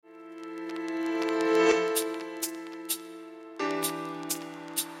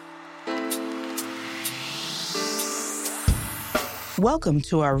Welcome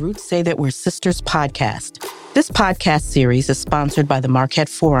to our Roots Say That We're Sisters podcast. This podcast series is sponsored by the Marquette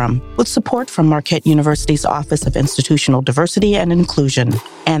Forum with support from Marquette University's Office of Institutional Diversity and Inclusion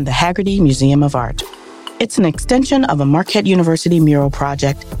and the Hagerty Museum of Art. It's an extension of a Marquette University mural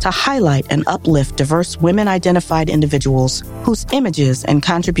project to highlight and uplift diverse women-identified individuals whose images and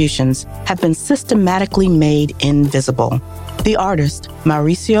contributions have been systematically made invisible. The artist,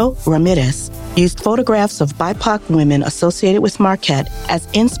 Mauricio Ramirez, used photographs of BIPOC women associated with Marquette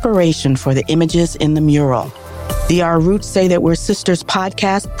as inspiration for the images in the mural. The Our Roots Say That We're Sisters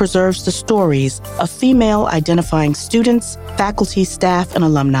podcast preserves the stories of female identifying students, faculty, staff, and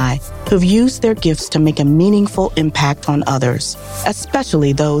alumni who've used their gifts to make a meaningful impact on others,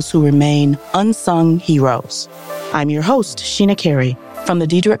 especially those who remain unsung heroes. I'm your host, Sheena Carey, from the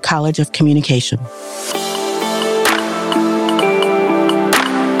Diederich College of Communication.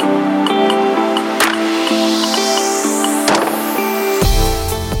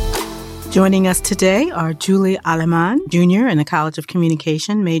 Joining us today are Julie Aleman, Jr. in the College of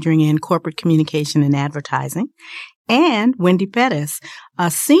Communication, majoring in Corporate Communication and Advertising, and Wendy Perez, a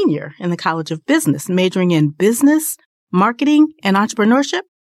senior in the College of Business, majoring in Business, Marketing, and Entrepreneurship.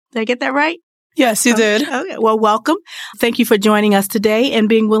 Did I get that right? Yes, you did. Okay. Well, welcome. Thank you for joining us today and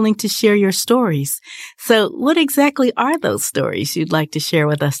being willing to share your stories. So what exactly are those stories you'd like to share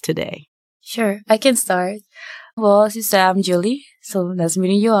with us today? Sure, I can start. Well, as you said, I'm Julie. So nice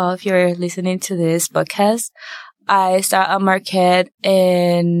meeting you all if you're listening to this podcast. I started at Marquette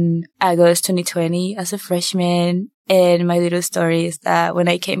in August 2020 as a freshman. And my little story is that when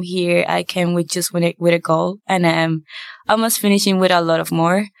I came here, I came with a goal. And I'm almost finishing with a lot of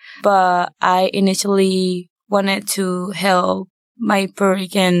more. But I initially wanted to help my Puerto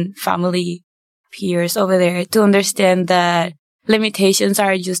Rican family peers over there to understand that limitations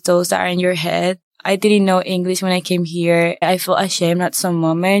are just those that are in your head. I didn't know English when I came here. I felt ashamed at some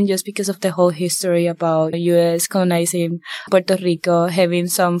moment just because of the whole history about the U.S. colonizing Puerto Rico, having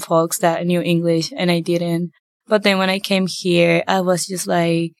some folks that knew English and I didn't. But then when I came here, I was just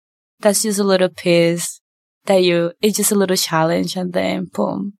like, that's just a little piece it's just a little challenge. And then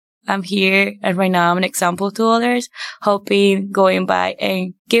boom, I'm here. And right now I'm an example to others, hoping, going back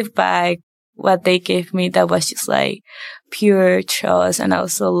and give back what they gave me that was just like pure trust and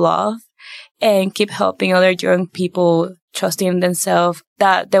also love. And keep helping other young people trusting in themselves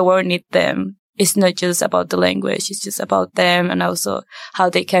that the world needs them. It's not just about the language. It's just about them and also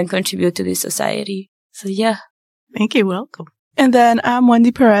how they can contribute to this society. So, yeah. Thank you. Welcome. And then I'm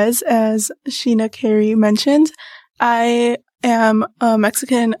Wendy Perez, as Sheena Carey mentioned. I am a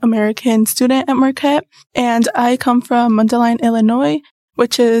Mexican-American student at Marquette, and I come from Mundelein, Illinois,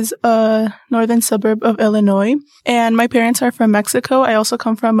 which is a northern suburb of Illinois. And my parents are from Mexico. I also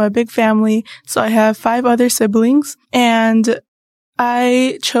come from a big family, so I have 5 other siblings. And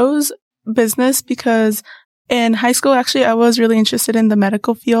I chose business because in high school, actually, I was really interested in the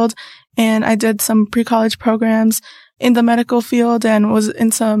medical field. And I did some pre-college programs in the medical field and was in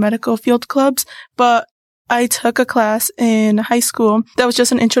some medical field clubs. But I took a class in high school that was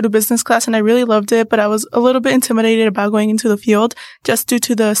just an intro to business class, and I really loved it, but I was a little bit intimidated about going into the field just due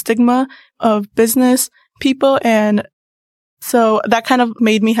to the stigma of business people. And so that kind of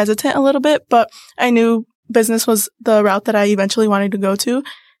made me hesitant a little bit, but I knew business was the route that I eventually wanted to go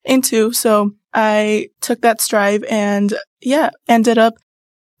into. So I took that strive and ended up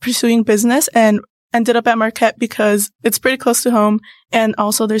pursuing business and ended up at Marquette because it's pretty close to home. And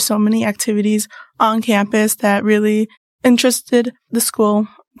also there's so many activities on campus that really interested the school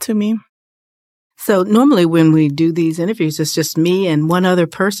to me. So normally when we do these interviews, it's just me and one other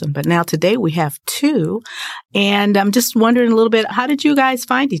person. But now today we have 2. And I'm just wondering a little bit, how did you guys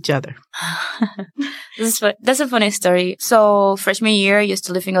find each other? That's a funny story. Freshman year, I used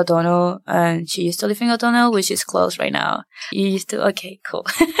to live in O'Donnell, and she used to live in O'Donnell, which is closed right now. Okay, cool.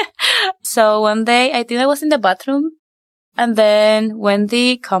 So one day, I think I was in the bathroom, and then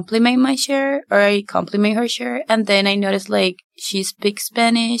Wendy complimented my shirt, or I compliment her shirt, and then I noticed, like, she speaks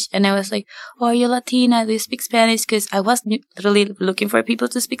Spanish, and I was like, oh, are you Latina? Do you speak Spanish? Because I was really looking for people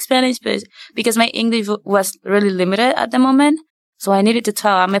to speak Spanish, but because my English was really limited at the moment, so I needed to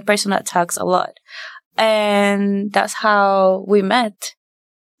talk. I'm a person that talks a lot. And that's how we met.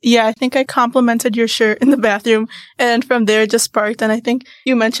 Yeah, I think I complimented your shirt in the bathroom, and from there it just sparked. And I think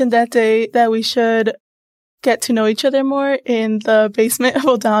you mentioned that day that we should get to know each other more in the basement of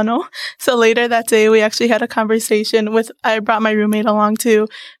O'Donnell. So later that day, we actually had a conversation I brought my roommate along too,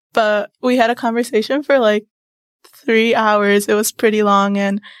 but we had a conversation for like 3 hours. It was pretty long,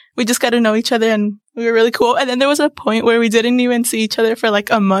 and we just got to know each other, and we were really cool. And then there was a point where we didn't even see each other for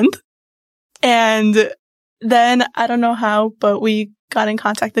like a month. And then I don't know how, but we got in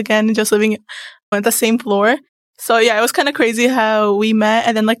contact again, just living on the same floor. So yeah, it was kind of crazy how we met.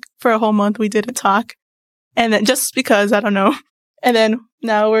 And then like for a whole month, we didn't talk. And then just because, I don't know. And then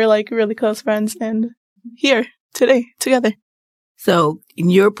now we're like really close friends and here today together. So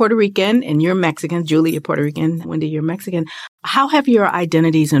you're Puerto Rican and you're Mexican. Julie, you're Puerto Rican. Wendy, you're Mexican. How have your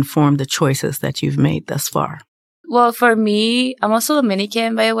identities informed the choices that you've made thus far? Well, for me, I'm also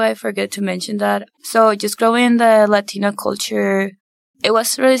Dominican, by the way. I forgot to mention that. So just growing in the Latino culture, it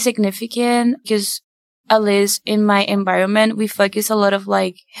was really significant because at least in my environment, we focus a lot of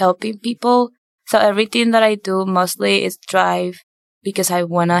like helping people. So everything that I do mostly is drive because I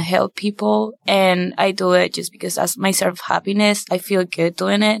want to help people, and I do it just because that's my sort of happiness. I feel good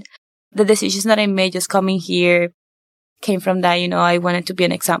doing it. The decisions that I made just coming here came from that, I wanted to be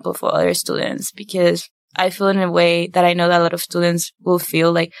an example for other students because I feel in a way that I know that a lot of students will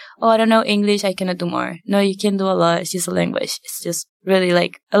feel like, oh, I don't know English, I cannot do more. No, you can do a lot. It's just a language. It's just really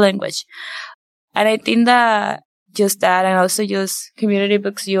like a language. And I think that just that, and also just Community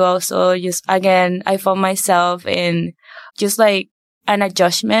Books U also just, again, I found myself in just like an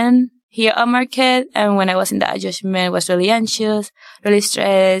adjustment here at Marquette. And when I was in that adjustment, I was really anxious, really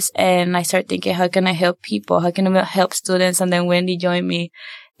stressed. And I started thinking, how can I help people? How can I help students? And then Wendy joined me.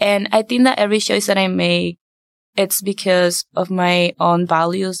 And I think that every choice that I make, it's because of my own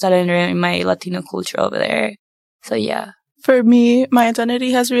values that I learned in my Latino culture over there. So yeah. For me, my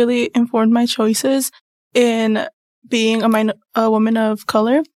identity has really informed my choices in being a woman of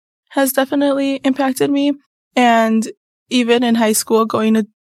color has definitely impacted me. And even in high school,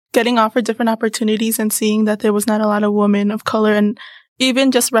 getting offered different opportunities and seeing that there was not a lot of women of color and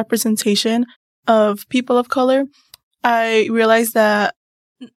even just representation of people of color, I realized that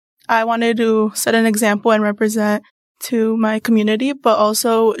I wanted to set an example and represent to my community, but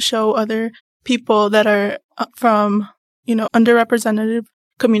also show other people that are from, underrepresented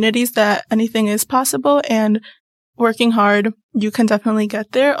communities that anything is possible, and working hard, you can definitely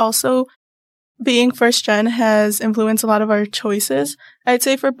get there. Also, being first gen has influenced a lot of our choices. I'd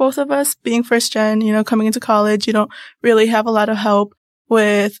say for both of us, being first gen, coming into college, you don't really have a lot of help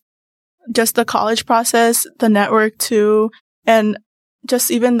with just the college process, the network too, and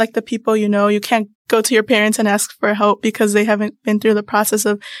just even like the people, you can't go to your parents and ask for help because they haven't been through the process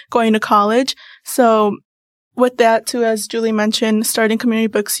of going to college. So with that too, as Julie mentioned, starting Community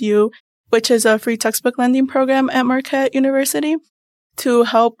Books U, which is a free textbook lending program at Marquette University to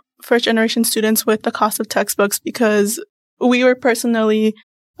help first generation students with the cost of textbooks, because we were personally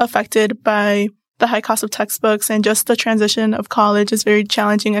affected by the high cost of textbooks, and just the transition of college is very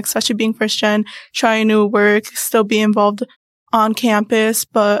challenging, especially being first gen, trying to work, still be involved on campus,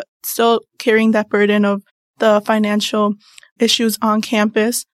 but still carrying that burden of the financial issues on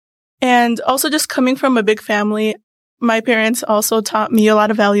campus. And also just coming from a big family, my parents also taught me a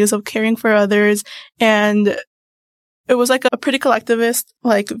lot of values of caring for others. And it was like a pretty collectivist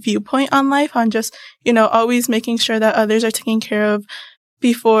viewpoint on life, on just, always making sure that others are taken care of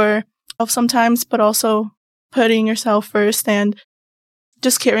before sometimes, but also putting yourself first and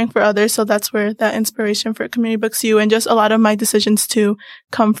just caring for others. So that's where that inspiration for Community Books U and just a lot of my decisions too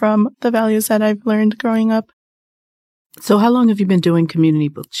come from the values that I've learned growing up. So how long have you been doing Community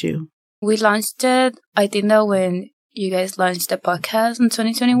Books U? We launched it, I think that when you guys launched the podcast in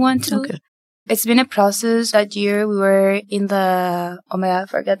 2021 too. Okay. It's been a process. That year we were in the, oh my God, I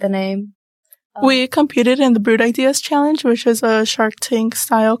forget the name. We competed in the Brood Ideas Challenge, which is a Shark Tank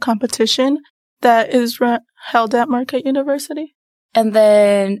style competition that is held at Marquette University. And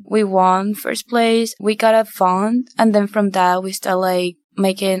then we won first place. We got a fund. And then from that, we started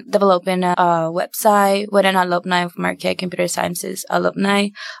developing a website with an alumni of Marquette Computer Sciences alumni.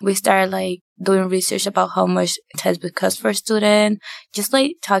 We started doing research about how much textbook costs for a student, just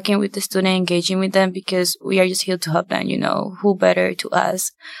talking with the student, engaging with them, because we are just here to help them, who better to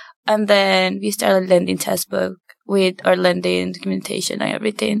us. And then we started lending textbook with our lending documentation and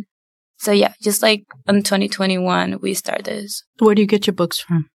everything. So yeah, just in 2021, we started this. Where do you get your books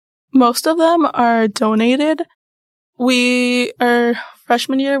from? Most of them are donated. Our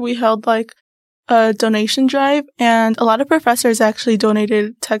freshman year, we held a donation drive, and a lot of professors actually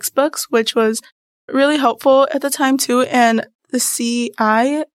donated textbooks, which was really helpful at the time too. And the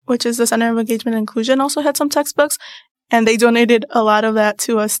CI, which is the Center of Engagement and Inclusion, also had some textbooks, and they donated a lot of that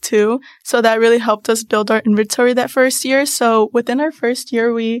to us too. So that really helped us build our inventory that first year. So within our first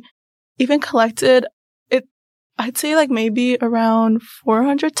year, we even collected I'd say maybe around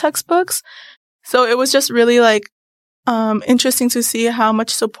 400 textbooks. So it was just really interesting to see how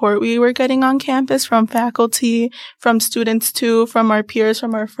much support we were getting on campus from faculty, from students too, from our peers,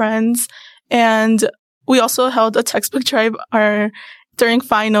 from our friends. And we also held a textbook drive during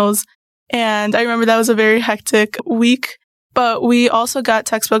finals. And I remember that was a very hectic week. But we also got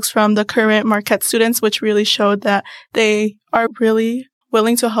textbooks from the current Marquette students, which really showed that they are really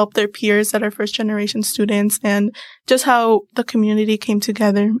willing to help their peers that are first-generation students, and just how the community came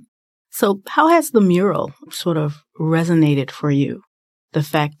together. So how has the mural sort of resonated for you? The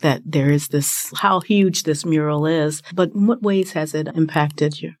fact that there is how huge this mural is, but in what ways has it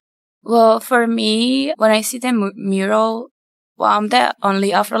impacted you? Well, for me, when I see the mural, well, I'm the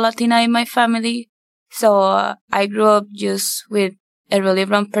only Afro-Latina in my family. So I grew up just with a really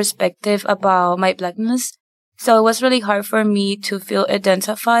wrong perspective about my Blackness. So it was really hard for me to feel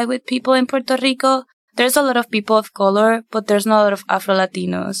identified with people in Puerto Rico. There's a lot of people of color, but there's not a lot of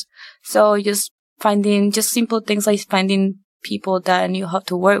Afro-Latinos. So just finding just simple things like finding people that knew how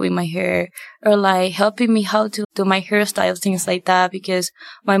to work with my hair, or like helping me how to do my hairstyle, things like that, because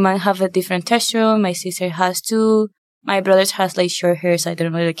my mom have a different texture, my sister has too, my brothers has like short hair, so I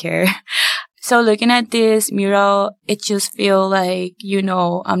don't really care. So looking at this mural, it just feel like,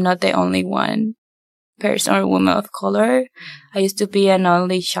 I'm not the only one person or woman of color. I used to be an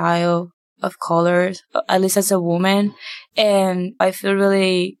only child of color, at least as a woman. And I feel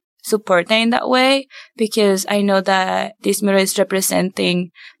really supported in that way, because I know that this mural is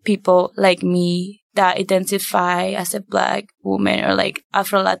representing people like me that identify as a Black woman or like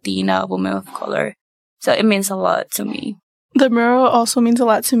Afro-Latina woman of color. So it means a lot to me. The mural also means a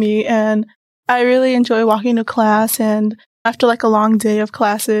lot to me, and I really enjoy walking to class, and after like a long day of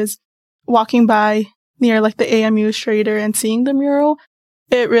classes, walking by near like the AMU Schrader and seeing the mural,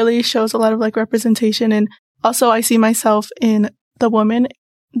 it really shows a lot of like representation. And also I see myself in the women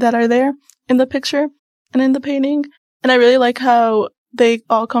that are there in the picture and in the painting. And I really like how they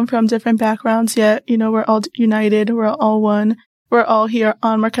all come from different backgrounds, yet, we're all united, we're all one, we're all here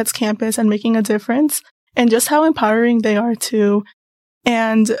on Marquette's campus and making a difference, and just how empowering they are too.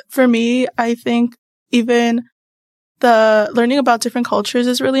 And for me, I think even the learning about different cultures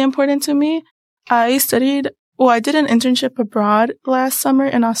is really important to me. I did an internship abroad last summer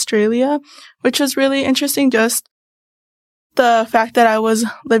in Australia, which was really interesting. Just the fact that I was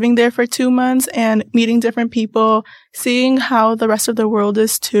living there for 2 months and meeting different people, seeing how the rest of the world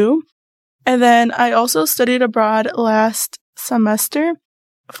is too. And then I also studied abroad last semester,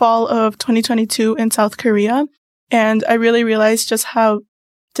 fall of 2022 in South Korea. And I really realized just how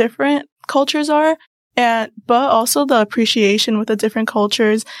different cultures are, but also the appreciation with the different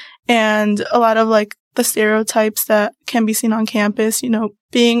cultures and a lot of like the stereotypes that can be seen on campus,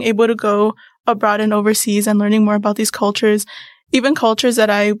 being able to go abroad and overseas and learning more about these cultures, even cultures that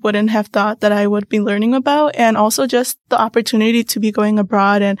I wouldn't have thought that I would be learning about. And also just the opportunity to be going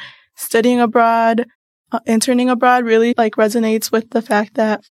abroad and studying abroad, interning abroad really like resonates with the fact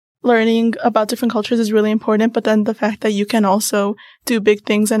that learning about different cultures is really important, but then the fact that you can also do big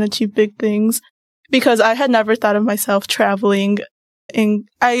things and achieve big things, because I had never thought of myself traveling. And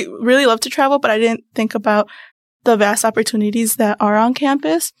I really love to travel, but I didn't think about the vast opportunities that are on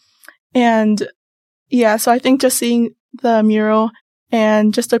campus. And yeah, so I think just seeing the mural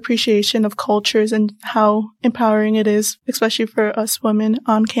and just appreciation of cultures and how empowering it is, especially for us women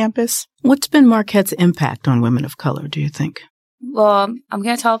on campus. What's been Marquette's impact on women of color, do you think? Well, I'm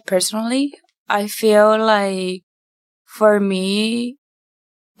going to talk personally. I feel like for me,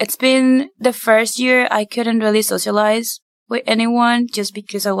 it's been the first year I couldn't really socialize with anyone just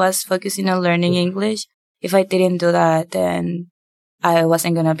because I was focusing on learning English. If I didn't do that, then I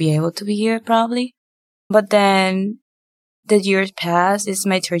wasn't going to be able to be here probably. But then the years passed. It's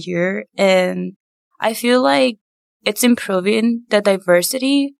my third year, and I feel like it's improving the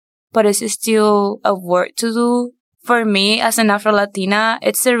diversity, but it's still a work to do. For me, as an Afro-Latina,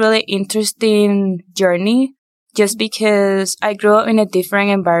 it's a really interesting journey just because I grew up in a different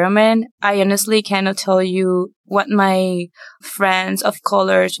environment. I honestly cannot tell you what my friends of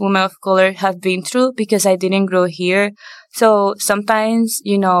colors, women of color have been through because I didn't grow here. So sometimes,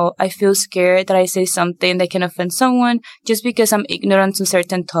 I feel scared that I say something that can offend someone just because I'm ignorant to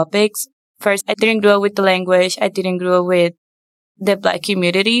certain topics. First, I didn't grow up with the language. I didn't grow up with the Black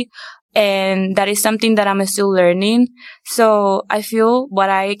community. And that is something that I'm still learning. So I feel what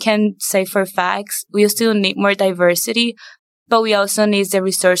I can say for facts, we still need more diversity, but we also need the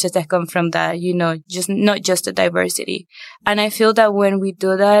resources that come from that, just not just the diversity. And I feel that when we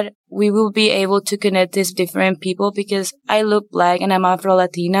do that, we will be able to connect with different people, because I look Black and I'm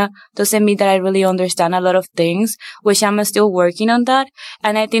Afro-Latina doesn't mean that I really understand a lot of things, which I'm still working on that.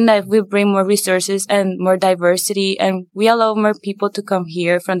 And I think that if we bring more resources and more diversity and we allow more people to come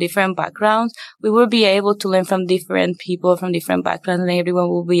here from different backgrounds, we will be able to learn from different people from different backgrounds, and everyone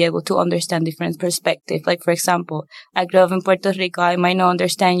will be able to understand different perspectives. Like, for example, I grew up in Puerto Rico. I might not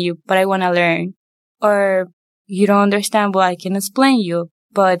understand you, but I want to learn. Or you don't understand, well, I can explain you.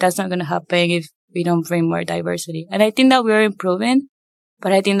 But that's not going to happen if we don't bring more diversity. And I think that we're improving,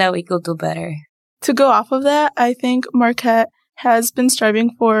 but I think that we could do better. To go off of that, I think Marquette has been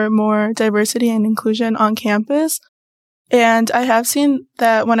striving for more diversity and inclusion on campus. And I have seen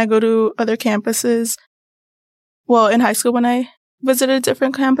that when I go to other campuses, well, in high school when I visited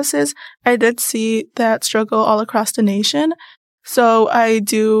different campuses, I did see that struggle all across the nation. So I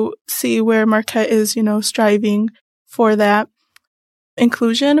do see where Marquette is, striving for that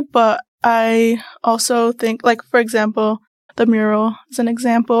inclusion, but I also think, like, for example, the mural is an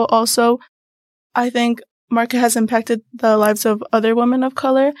example. Also, I think Marquette has impacted the lives of other women of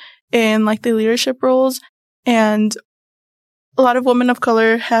color in, like, the leadership roles, and a lot of women of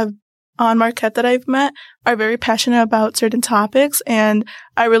color on Marquette that I've met are very passionate about certain topics, and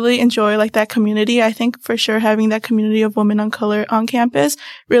I really enjoy, like, that community. I think for sure having that community of women of color on campus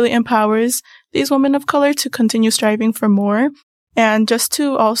really empowers these women of color to continue striving for more. And just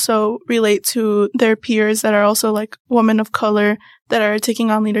to also relate to their peers that are also like women of color that are taking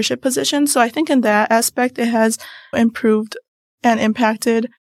on leadership positions. So I think in that aspect, it has improved and impacted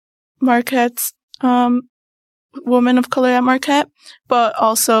Marquette's women of color at Marquette. But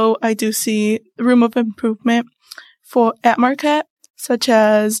also I do see room of improvement at Marquette, such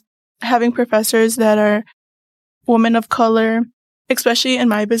as having professors that are women of color, especially in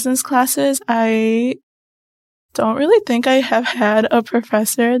my business classes. I don't really think I have had a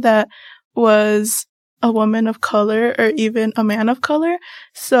professor that was a woman of color or even a man of color.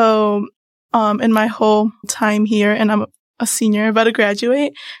 So, in my whole time here, and I'm a senior about to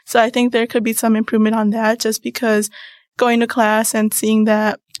graduate. So I think there could be some improvement on that, just because going to class and seeing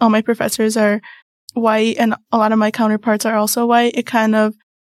that all my professors are white and a lot of my counterparts are also white, it kind of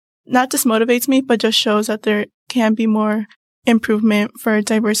not dismotivates me, but just shows that there can be more improvement for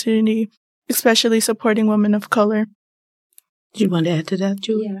diversity, especially supporting women of color. Do you want to add to that,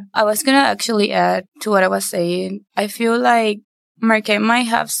 Julie? Yeah. I was going to actually add to what I was saying. I feel like Marquette might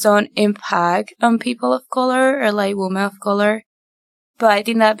have some impact on people of color or like women of color. But I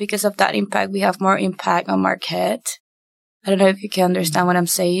think that because of that impact, we have more impact on Marquette. I don't know if you can understand what I'm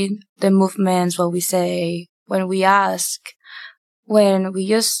saying. The movements, what we say, when we ask, when we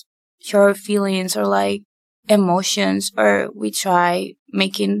just show our feelings or like emotions, or we try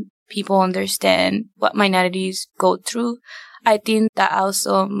making people understand what minorities go through. I think that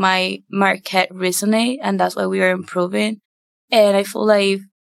also my Marquette resonate, and that's why we are improving. And I feel like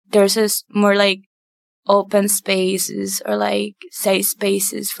there's just more like open spaces or like safe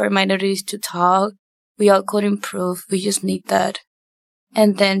spaces for minorities to talk. We all could improve. We just need that.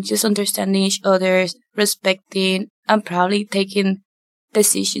 And then just understanding each other, respecting, and probably taking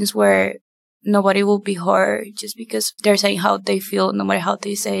decisions where nobody will be hurt just because they're saying how they feel, no matter how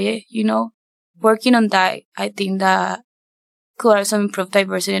they say it, Working on that, I think that could also improve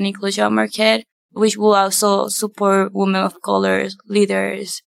diversity and inclusion at Marquette, which will also support women of color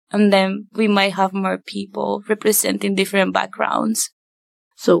leaders. And then we might have more people representing different backgrounds.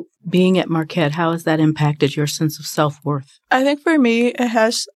 So being at Marquette, how has that impacted your sense of self-worth? I think for me, it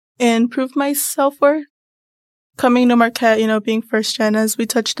has improved my self-worth. Coming to Marquette, being first gen, as we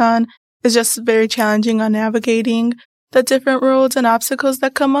touched on, is just very challenging on navigating the different roads and obstacles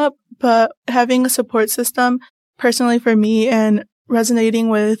that come up. But having a support system, personally for me, and resonating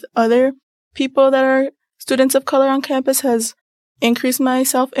with other people that are students of color on campus has increased my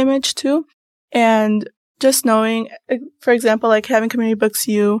self-image too. And just knowing, for example, like having Community Books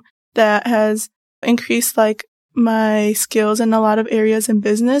U, that has increased like my skills in a lot of areas in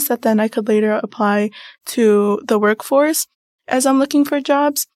business that then I could later apply to the workforce as I'm looking for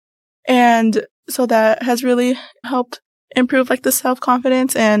jobs. And so that has really helped improve like the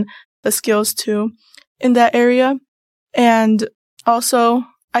self-confidence and the skills too in that area. And also,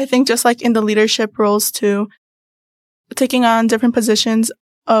 I think just like in the leadership roles too, taking on different positions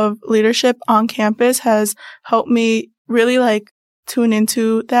of leadership on campus has helped me really like tune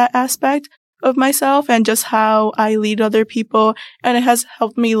into that aspect of myself and just how I lead other people. And it has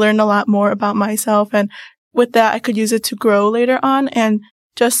helped me learn a lot more about myself. And with that, I could use it to grow later on. And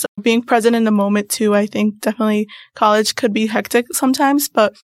just being present in the moment too. I think definitely college could be hectic sometimes,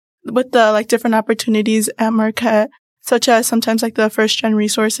 but with the like different opportunities at Marquette, such as sometimes like the first gen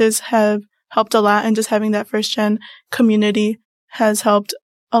resources have helped a lot, and just having that first gen community has helped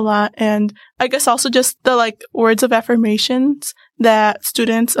a lot. And I guess also just the like words of affirmations that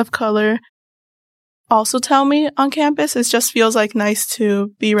students of color also tell me on campus. It just feels like nice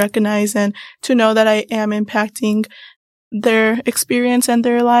to be recognized and to know that I am impacting their experience and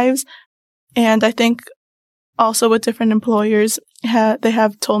their lives. And I think also with different employers, they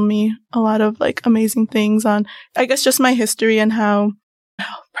have told me a lot of like amazing things on, I guess, just my history and how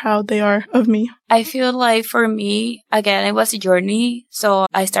proud they are of me. I feel like for me, again, it was a journey. So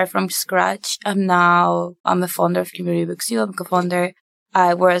I start from scratch. I'm a founder of Community Books U. I'm a co-founder.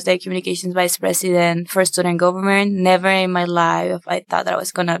 I was the communications vice president for student government. Never in my life I thought that I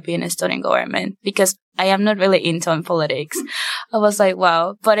was going to be in a student government because I am not really into politics. I was like,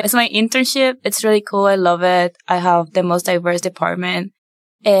 wow. But it's my internship. It's really cool. I love it. I have the most diverse department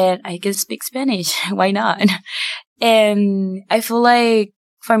and I can speak Spanish. Why not? And I feel like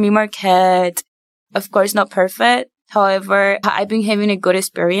for me, Marquette, of course, not perfect. However, I've been having a good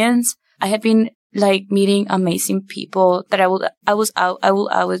experience. I have been like meeting amazing people that I will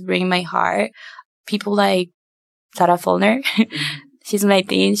always bring in my heart. People like Sarah Follner. She's my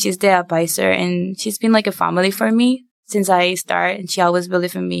dean. She's the advisor and she's been like a family for me since I started, and she always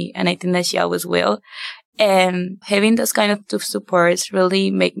believed in me. And I think that she always will. And having those kind of two supports really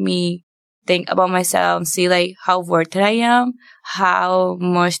make me think about myself and see like how worth it I am, how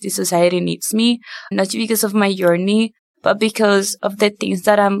much the society needs me, not just because of my journey, but because of the things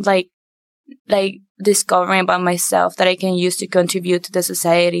that I'm like discovering about myself that I can use to contribute to the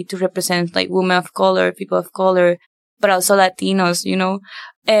society, to represent like women of color, people of color, but also Latinos, you know,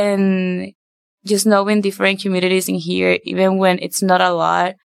 and just knowing different communities in here, even when it's not a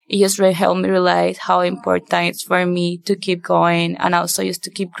lot, it just really helped me realize how important it's for me to keep going and also just to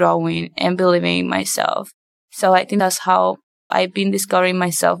keep growing and believing in myself. So I think that's how I've been discovering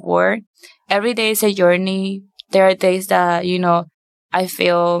my self-worth. Every day is a journey. There are days that, you know, I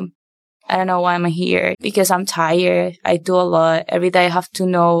feel, I don't know why I'm here because I'm tired. I do a lot. Every day I have to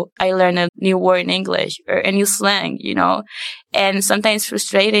know, I learn a new word in English or a new slang, you know, and sometimes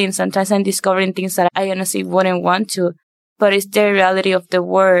frustrating. Sometimes I'm discovering things that I honestly wouldn't want to, but it's the reality of the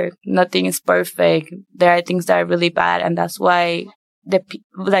world. Nothing is perfect. There are things that are really bad. And that's why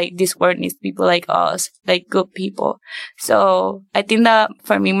this world needs people like us, like good people. So I think that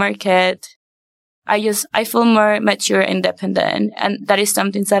for me, Marquette, I feel more mature, independent, and that is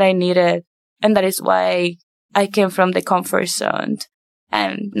something that I needed. And that is why I came from the comfort zone.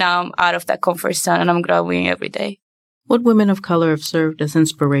 And now I'm out of that comfort zone and I'm growing every day. What women of color have served as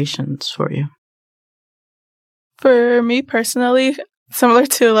inspirations for you? For me personally, similar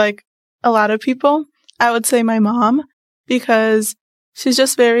to like a lot of people, I would say my mom, because she's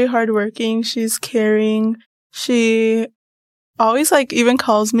just very hardworking. She's caring. She always like even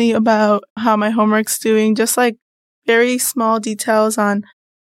calls me about how my homework's doing, just like very small details on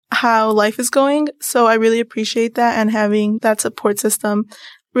how life is going. So I really appreciate that, and having that support system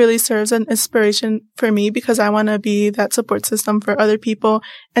really serves an inspiration for me because I want to be that support system for other people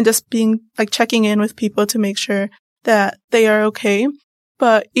and just being like checking in with people to make sure that they are okay.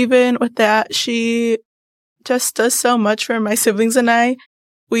 But even with that, she just does so much for my siblings and I.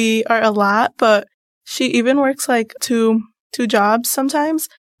 We are a lot, but she even works like two jobs sometimes,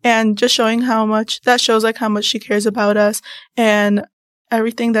 and just showing how much that shows like how much she cares about us and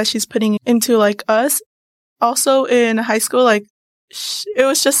everything that she's putting into like us. Also in high school, like it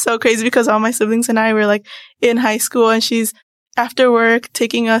was just so crazy because all my siblings and I were like in high school, and she's after work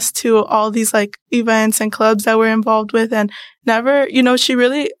taking us to all these like events and clubs that we're involved with, and never, you know, she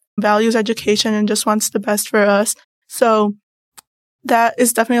really values education and just wants the best for us. So that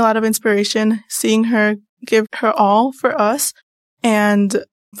is definitely a lot of inspiration, seeing her give her all for us and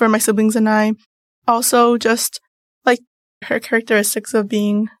for my siblings and I. Also just like her characteristics of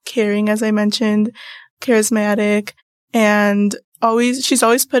being caring, as I mentioned, charismatic, and she's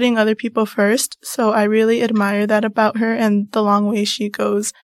always putting other people first. So I really admire that about her and the long way she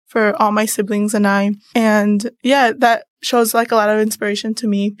goes for all my siblings and I. And yeah, that shows like a lot of inspiration to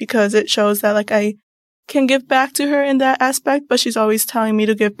me because it shows that like I can give back to her in that aspect, but she's always telling me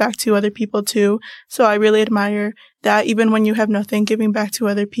to give back to other people too. So I really admire that, even when you have nothing, giving back to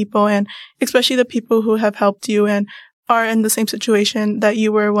other people, and especially the people who have helped you and are in the same situation that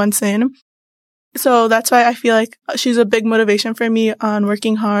you were once in. So that's why I feel like she's a big motivation for me on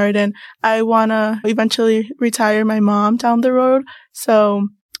working hard, and I want to eventually retire my mom down the road. So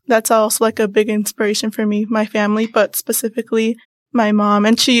that's also like a big inspiration for me, my family, but specifically my mom.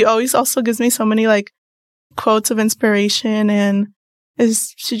 And she always also gives me so many like quotes of inspiration, and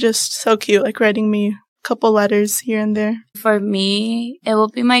she's just so cute, like writing me couple letters here and there? For me, it will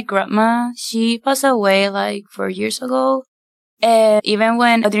be my grandma. She passed away like 4 years ago. And even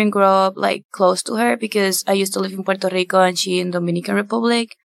when I didn't grow up like close to her, because I used to live in Puerto Rico and she in Dominican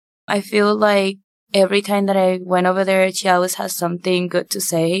Republic, I feel like every time that I went over there, she always has something good to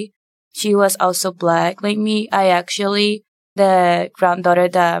say. She was also Black like me. I actually the granddaughter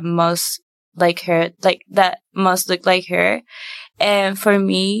that most like her, like that must look like her. And for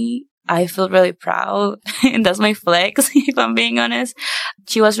me, I feel really proud. And that's my flex, if I'm being honest.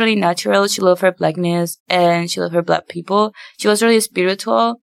 She was really natural. She loved her Blackness and she loved her Black people. She was really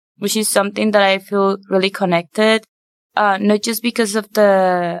spiritual, which is something that I feel really connected. Not just because of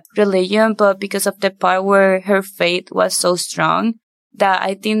the religion, but because of the part where her faith was so strong that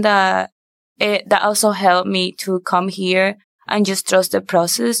I think that that also helped me to come here and just trust the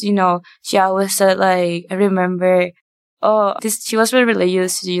process. You know, she always said like, I remember, she was very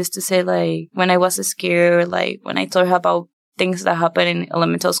religious. She used to say like, when I was scared, like when I told her about things that happened in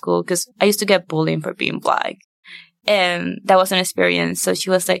elementary school, because I used to get bullied for being Black. And that was an experience. So she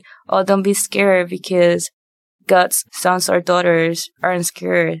was like, oh, don't be scared because God's sons or daughters aren't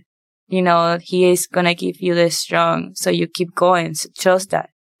scared. You know, He is going to give you the strong. So you keep going. So trust that.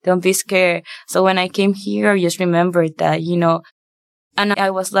 Don't be scared. So when I came here, I just remembered that, you know, and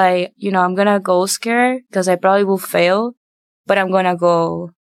I was like, you know, I'm going to go scared because I probably will fail, but I'm going to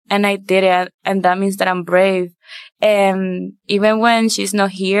go. And I did it. And that means that I'm brave. And even when she's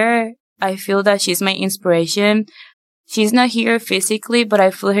not here, I feel that she's my inspiration. She's not here physically, but I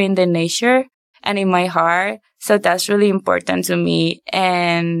feel her in the nature and in my heart. So that's really important to me.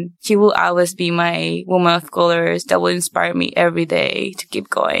 And she will always be my woman of colors that will inspire me every day to keep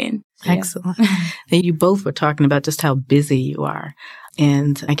going. Excellent. And you both were talking about just how busy you are.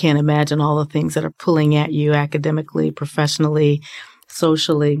 And I can't imagine all the things that are pulling at you academically, professionally,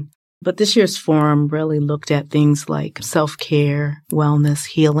 socially. But this year's forum really looked at things like self-care, wellness,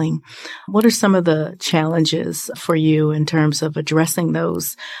 healing. What are some of the challenges for you in terms of addressing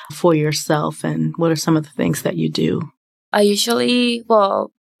those for yourself? And what are some of the things that you do?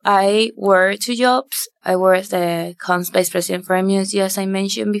 I work 2 jobs. I work as the comms vice president for MUSD, as I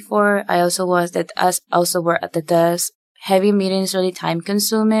mentioned before. I also work at the desk. Heavy meetings really time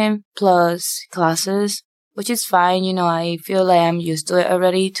consuming, plus classes, which is fine. You know, I feel like I'm used to it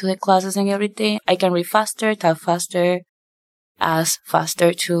already, to the classes and everything. I can read faster, talk faster, ask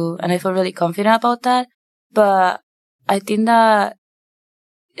faster too. And I feel really confident about that. But I think that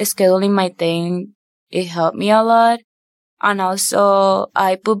scheduling my thing, it helped me a lot. And also,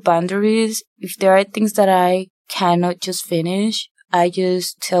 I put boundaries. If there are things that I cannot just finish, I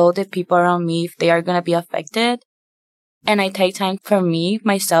just tell the people around me if they are going to be affected. And I take time for me,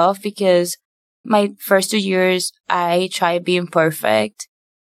 myself, because my first 2 years, I tried being perfect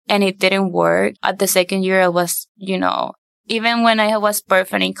and it didn't work. At the second year, I was, you know, even when I was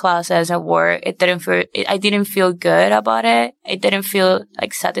perfect in classes at work, I didn't feel good about it. It didn't feel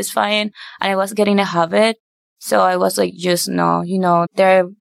like satisfying and I was getting a habit. So I was like, just no, you know, there are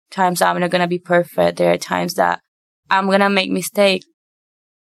times I'm not going to be perfect. There are times that I'm going to make mistakes.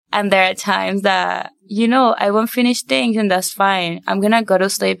 And there are times that, you know, I won't finish things and that's fine. I'm going to go to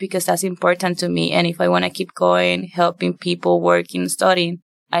sleep because that's important to me. And if I want to keep going, helping people, working, studying,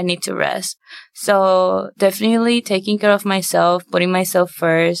 I need to rest. So definitely taking care of myself, putting myself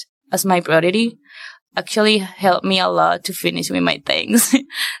first as my priority actually helped me a lot to finish with my things.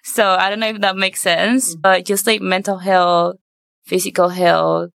 So I don't know if that makes sense, but just like mental health, physical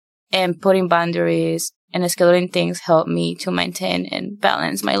health, and putting boundaries and scheduling things help me to maintain and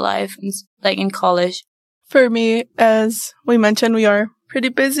balance my life, like in college. For me, as we mentioned, we are pretty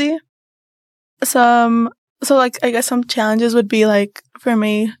busy. I guess some challenges would be like, for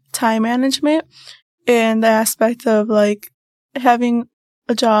me, time management and the aspect of like having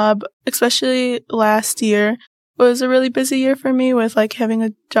a job, especially last year was a really busy year for me with like having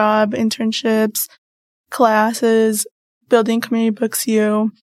a job, internships, classes, building Community Books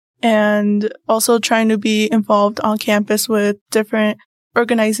U, and also trying to be involved on campus with different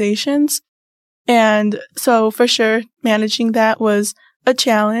organizations. And so for sure, managing that was a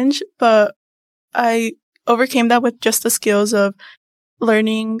challenge, but I overcame that with just the skills of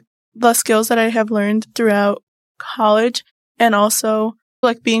learning the skills that I have learned throughout college, and also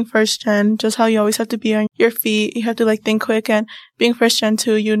like being first gen, just how you always have to be on your feet. You have to like think quick, and being first gen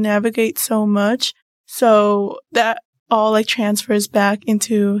too, you navigate so much. So that all like transfers back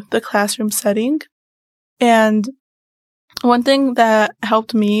into the classroom setting. And one thing that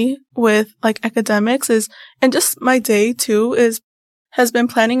helped me with like academics and just my day too, has been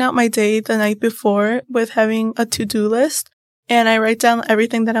planning out my day the night before with having a to-do list. And I write down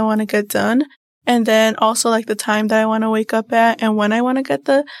everything that I want to get done. And then also like the time that I want to wake up at and when I want to get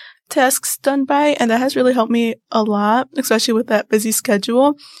the tasks done by. And that has really helped me a lot, especially with that busy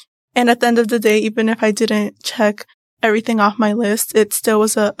schedule. And at the end of the day, even if I didn't check everything off my list, it still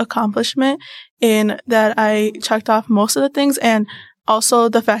was an accomplishment in that I checked off most of the things. And also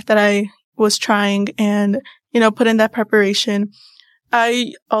the fact that I was trying and, put in that preparation.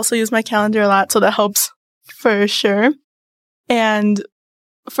 I also use my calendar a lot, so that helps for sure. And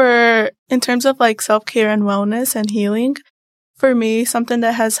in terms of like self-care and wellness and healing, for me, something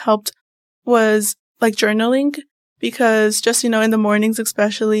that has helped was like journaling, because just, in the mornings,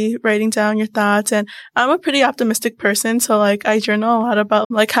 especially writing down your thoughts. And I'm a pretty optimistic person. So like I journal a lot about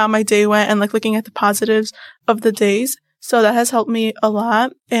like how my day went and like looking at the positives of the days. So that has helped me a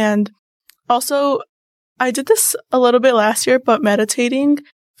lot. And also I did this a little bit last year, but meditating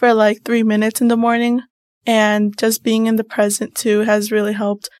for like 3 minutes in the morning and just being in the present too has really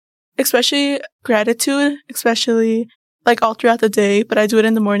helped, especially gratitude, especially like all throughout the day. But I do it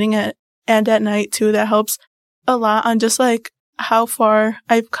in the morning and at night too. That helps a lot on just like how far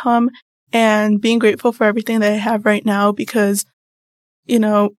I've come and being grateful for everything that I have right now, because,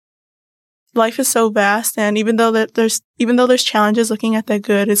 life is so vast. And even though there's challenges, looking at that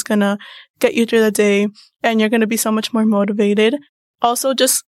good is going to get you through the day and you're going to be so much more motivated. Also,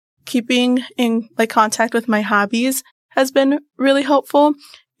 just keeping in like contact with my hobbies has been really helpful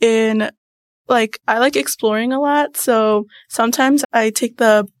in like, I like exploring a lot. So sometimes I take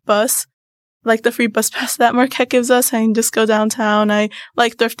the bus, like the free bus pass that Marquette gives us, and just go downtown. I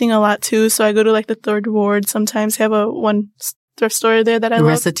like thrifting a lot too. So I go to like the Third Ward. Sometimes have one thrift store there that I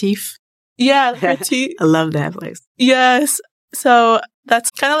love. Recitif. Yeah. Recitif. I love that place. Yes. So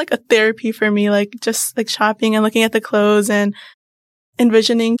that's kind of like a therapy for me, like just like shopping and looking at the clothes and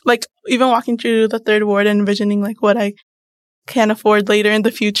envisioning, like even walking through the Third Ward and envisioning like what I can afford later in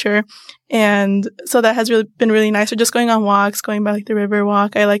the future. And so that has really been really nice. Or just going on walks, going by like the river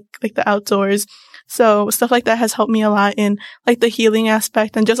walk. I like the outdoors. So stuff like that has helped me a lot in like the healing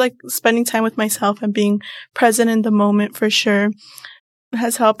aspect and just like spending time with myself and being present in the moment for sure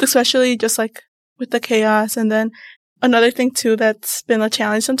has helped, especially just like with the chaos. And then another thing too that's been a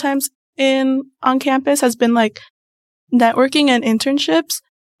challenge sometimes on campus has been like networking and internships,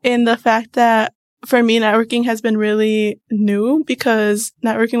 in the fact that for me, networking has been really new, because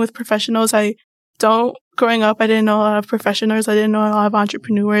networking with professionals, growing up, I didn't know a lot of professionals. I didn't know a lot of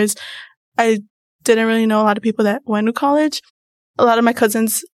entrepreneurs. I didn't really know a lot of people that went to college. A lot of my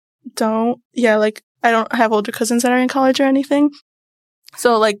cousins don't. Yeah, like I don't have older cousins that are in college or anything.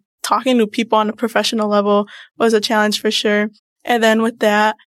 So like talking to people on a professional level was a challenge for sure. And then with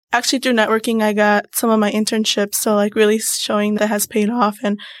that, actually through networking, I got some of my internships. So like really showing that has paid off,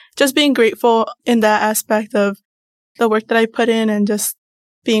 and just being grateful in that aspect of the work that I put in and just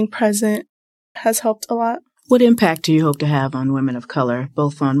being present has helped a lot. What impact do you hope to have on women of color,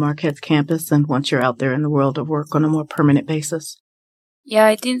 both on Marquette's campus and once you're out there in the world of work on a more permanent basis? Yeah,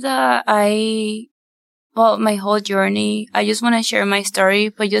 I think that my whole journey, I just want to share my story,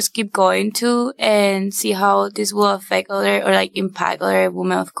 but just keep going to and see how this will affect other or like impact other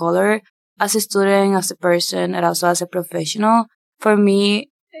women of color as a student, as a person, and also as a professional. For me,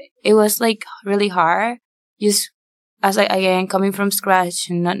 it was like really hard. Just as again, coming from scratch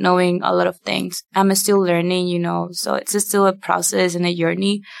and not knowing a lot of things. I'm still learning, so it's still a process and a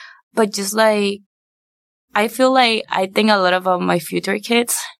journey. But just like, I feel like I think a lot about my future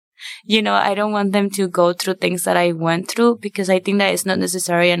kids. I don't want them to go through things that I went through, because I think that it's not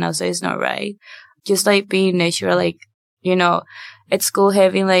necessary and also it's not right. Just like being natural, like, it's cool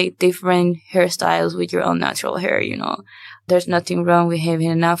having like different hairstyles with your own natural hair, There's nothing wrong with having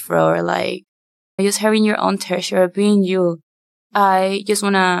an afro or like just having your own texture, being you. I just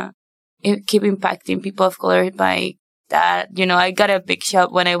want to keep impacting people of color by that. I got a big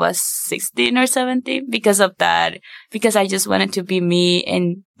shop when I was 16 or 17 because of that, because I just wanted to be me.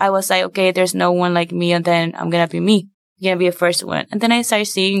 And I was like, okay, there's no one like me. And then I'm going to be me. I'm going to be the first one. And then I started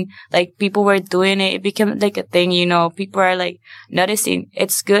seeing like people were doing it. It became like a thing, people are like noticing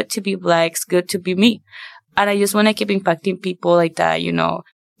it's good to be Black. It's good to be me. And I just want to keep impacting people like that,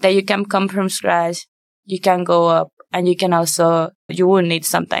 that you can come from scratch. You can go up, and you can also, you will need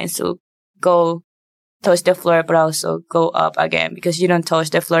sometimes to go touch the floor, but also go up again, because you don't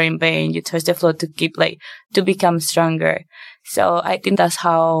touch the floor in vain. You touch the floor to keep to become stronger. So I think that's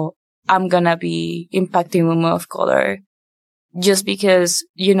how I'm gonna be impacting women of color. Just because,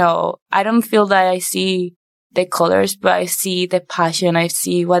 I don't feel that I see the colors, but I see the passion. I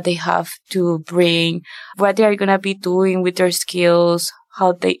see what they have to bring, what they are gonna be doing with their skills,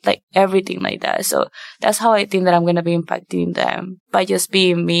 how they, like, everything like that. So that's how I think that I'm going to be impacting them, by just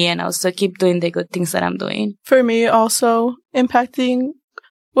being me and also keep doing the good things that I'm doing. For me, also impacting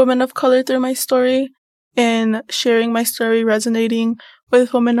women of color through my story and sharing my story, resonating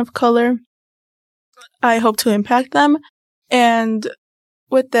with women of color. I hope to impact them. And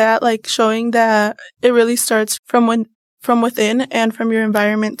with that, like, showing that it really starts from within and from your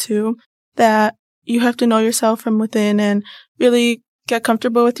environment too, that you have to know yourself from within and really get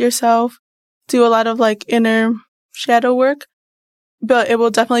comfortable with yourself, do a lot of like inner shadow work, but it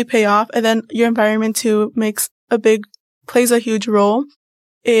will definitely pay off. And then your environment too plays a huge role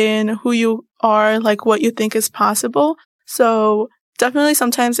in who you are, like what you think is possible. So definitely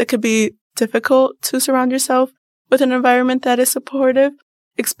sometimes it could be difficult to surround yourself with an environment that is supportive,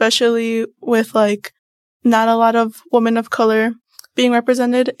 especially with like not a lot of women of color being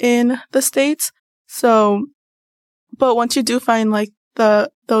represented in the States. So, but once you do find like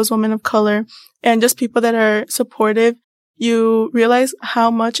those women of color and just people that are supportive, you realize how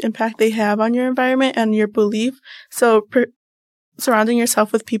much impact they have on your environment and your belief. So surrounding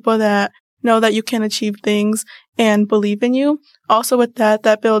yourself with people that know that you can achieve things and believe in you. Also with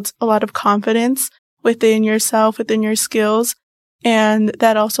that builds a lot of confidence within yourself, within your skills. And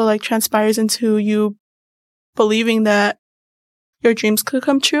that also like transpires into you believing that your dreams could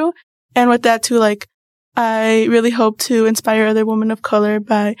come true. And with that too, like, I really hope to inspire other women of color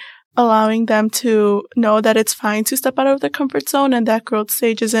by allowing them to know that it's fine to step out of their comfort zone and that growth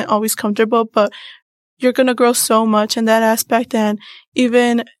stage isn't always comfortable, but you're going to grow so much in that aspect. And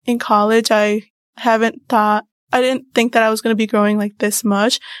even in college, I didn't think that I was going to be growing like this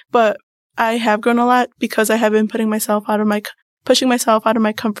much, but I have grown a lot because I have been pushing myself out of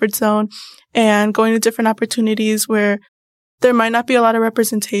my comfort zone and going to different opportunities where there might not be a lot of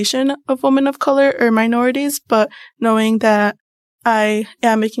representation of women of color or minorities, but knowing that I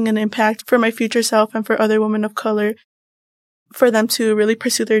am making an impact for my future self and for other women of color, for them to really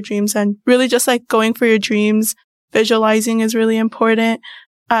pursue their dreams and really just like going for your dreams, visualizing is really important.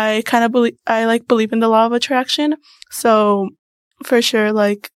 I believe in the law of attraction. So for sure,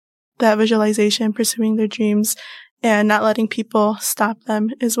 like that visualization, pursuing their dreams and not letting people stop them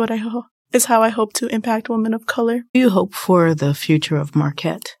is how I hope to impact women of color. Do you hope for the future of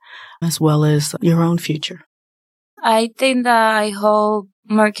Marquette as well as your own future? I think that I hope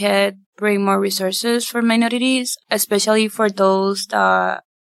Marquette bring more resources for minorities, especially for those that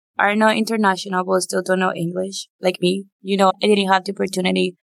are not international but still don't know English, like me. You know, I didn't have the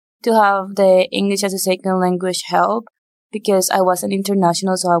opportunity to have the English as a second language help because I wasn't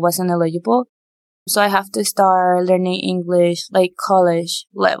international, so I wasn't eligible. So I have to start learning English like college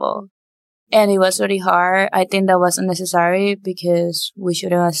level. And it was really hard. I think that wasn't necessary because we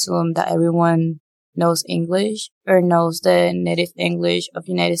shouldn't assume that everyone knows English or knows the native English of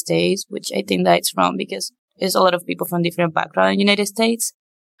the United States, which I think that it's wrong because there's a lot of people from different backgrounds in the United States.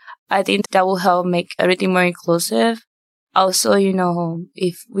 I think that will help make everything more inclusive. Also, you know,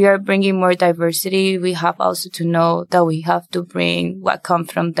 if we are bringing more diversity, we have also to know that we have to bring what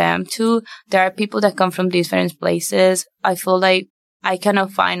comes from them too. There are people that come from different places. I feel like I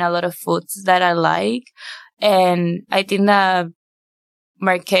cannot find a lot of foods that I like. And I think that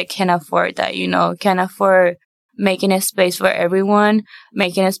Marquette can afford that, you know, can afford making a space for everyone,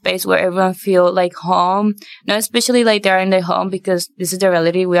 making a space where everyone feel like home. Not especially like they're in their home because this is the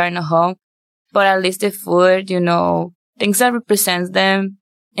reality. We are in a home, but at least the food, you know, things that represents them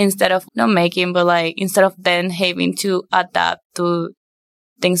instead of not making, but like instead of them having to adapt to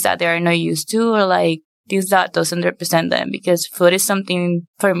things that they are not used to or like things that doesn't represent them, because food is something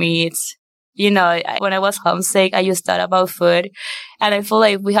for me. It's, you know, when I was homesick, I used to thought about food, and I feel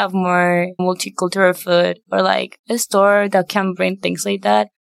like we have more multicultural food or like a store that can bring things like that.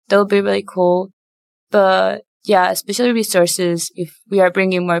 That would be really cool. But yeah, especially resources if we are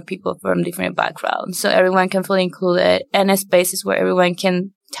bringing more people from different backgrounds so everyone can feel included, and spaces where everyone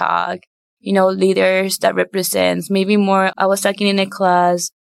can talk, you know, leaders that represents maybe more. I was talking in a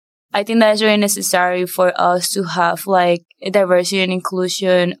class. I think that is really necessary for us to have like a diversity and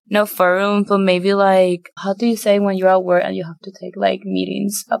inclusion, no forum, but maybe like, how do you say when you're at work and you have to take like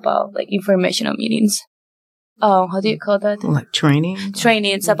meetings about like informational meetings? How do you call that? Like training?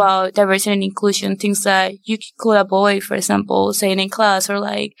 Trainings about diversity and inclusion, things that you could avoid, for example, saying in class or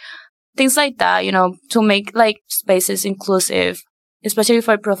like things like that, you know, to make like spaces inclusive, especially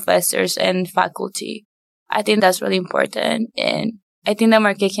for professors and faculty. I think that's really important. And I think that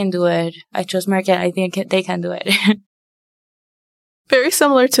Marquette can do it. I trust Marquette. I think they can do it. Very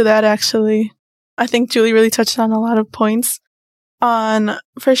similar to that, actually. I think Julie really touched on a lot of points on,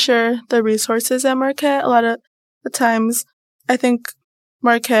 for sure, the resources at Marquette. A lot of the times, I think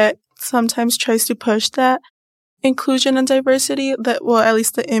Marquette sometimes tries to push that inclusion and diversity, at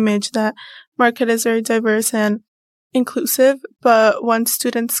least the image that Marquette is very diverse and inclusive. But once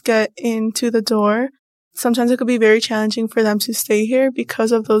students get into the door, sometimes it could be very challenging for them to stay here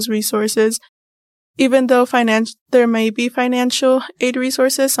because of those resources. Even though there may be financial aid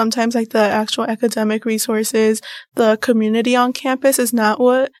resources, sometimes like the actual academic resources, the community on campus is not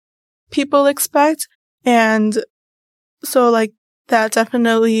what people expect. And so like that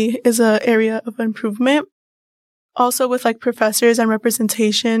definitely is an area of improvement. Also with like professors and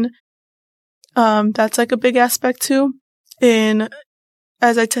representation, that's like a big aspect too.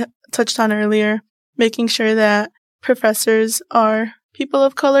 As I touched on earlier, making sure that professors are people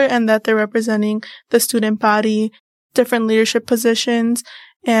of color and that they're representing the student body, different leadership positions,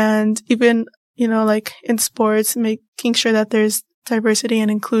 and even, like in sports, making sure that there's diversity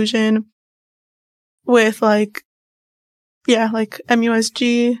and inclusion with like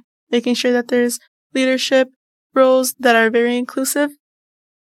MUSG, making sure that there's leadership roles that are very inclusive.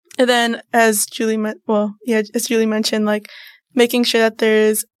 And then as Julie mentioned, like making sure that there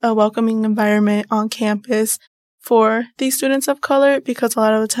is a welcoming environment on campus for these students of color, because a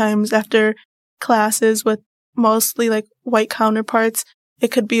lot of the times after classes with mostly like white counterparts,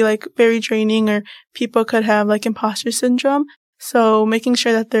 it could be like very draining, or people could have like imposter syndrome. So making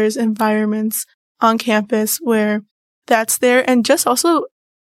sure that there's environments on campus where that's there. And just also,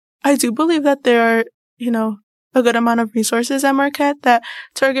 I do believe that there are, a good amount of resources at Marquette that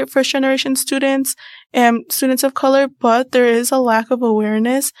target first generation students and students of color, but there is a lack of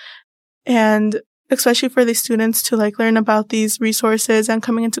awareness, and especially for the students to like learn about these resources and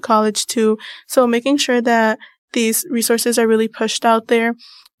coming into college too. So making sure that these resources are really pushed out there.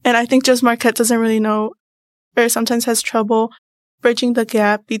 And I think just Marquette doesn't really know, or sometimes has trouble bridging the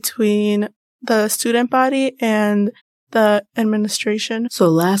gap between the student body and the administration. So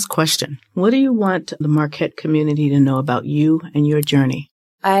last question. What do you want the Marquette community to know about you and your journey?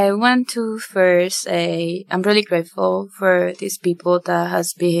 I want to first say I'm really grateful for these people that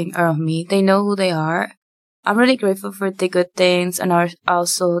has been around me. They know who they are. I'm really grateful for the good things and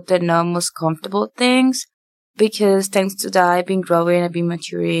also the not most comfortable things, because thanks to that, I've been growing, I've been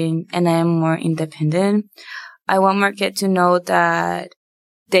maturing, and I am more independent. I want Marquette to know that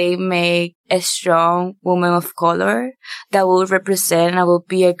they make a strong woman of color that will represent and will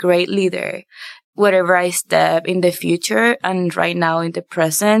be a great leader wherever I step in the future and right now in the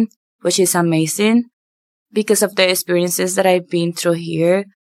present, which is amazing because of the experiences that I've been through here.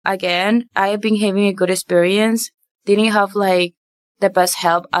 Again, I've been having a good experience. Didn't have like the best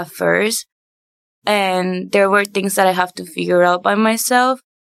help at first, and there were things that I have to figure out by myself.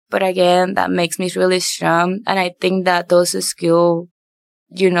 But again, that makes me really strong, and I think that those skills,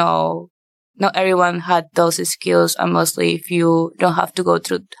 not everyone had those skills, and mostly if you don't have to go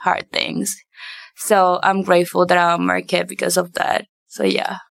through hard things. So I'm grateful that I'm Marquette because of that. So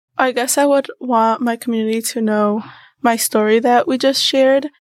yeah. I guess I would want my community to know my story that we just shared,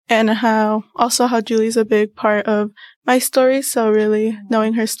 and how Julie's a big part of my story. So really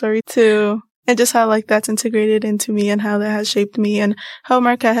knowing her story too, and just how like that's integrated into me and how that has shaped me, and how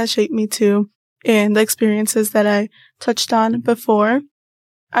Marquette has shaped me too in the experiences that I touched on before.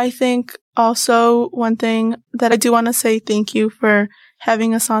 I think also one thing that I do want to say thank you for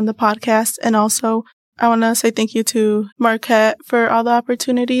having us on the podcast. And also I want to say thank you to Marquette for all the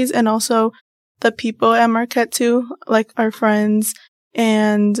opportunities, and also the people at Marquette too, like our friends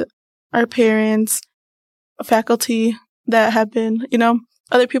and our parents, faculty that have been,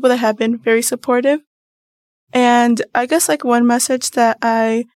 other people that have been very supportive. And I guess like one message that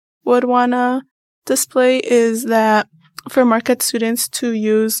I would want to display is that for Marquette students to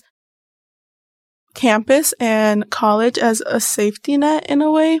use campus and college as a safety net in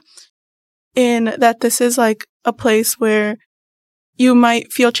a way, in that this is like a place where you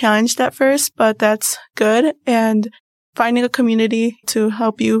might feel challenged at first, but that's good, and finding a community to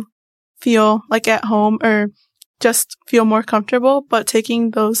help you feel like at home or just feel more comfortable, but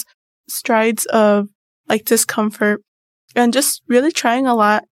taking those strides of like discomfort and just really trying a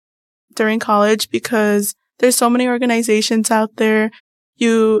lot during college, because there's so many organizations out there.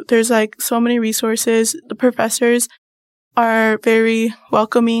 There's like so many resources. The professors are very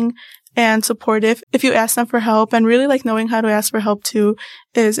welcoming and supportive if you ask them for help, and really like knowing how to ask for help too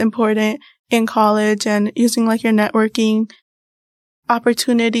is important in college, and using like your networking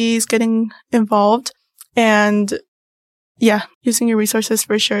opportunities, getting involved, and using your resources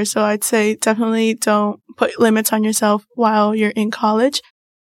for sure. So I'd say definitely don't put limits on yourself while you're in college.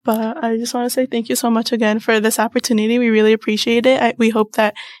 But I just want to say thank you so much again for this opportunity. We really appreciate it. We hope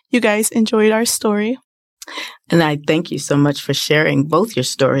that you guys enjoyed our story. And I thank you so much for sharing both your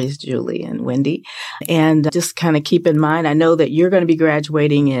stories, Julie and Wendy. And just kind of keep in mind, I know that you're going to be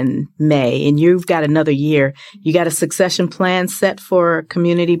graduating in May and you've got another year. You got a succession plan set for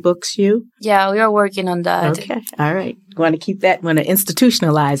Community Books U? Yeah, we are working on that. Okay. All right. Want to keep that, want to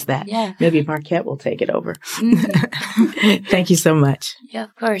institutionalize that. Yeah. Maybe Marquette will take it over. Mm-hmm. Thank you so much. Yeah,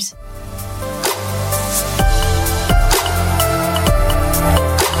 of course.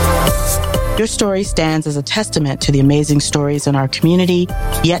 Your story stands as a testament to the amazing stories in our community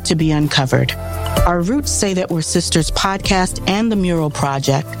yet to be uncovered. Our Roots Say That We're Sisters podcast and the Mural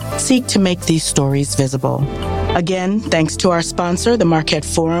Project seek to make these stories visible. Again, thanks to our sponsor, the Marquette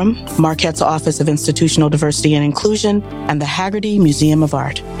Forum, Marquette's Office of Institutional Diversity and Inclusion, and the Hagerty Museum of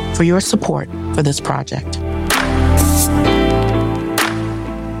Art for your support for this project.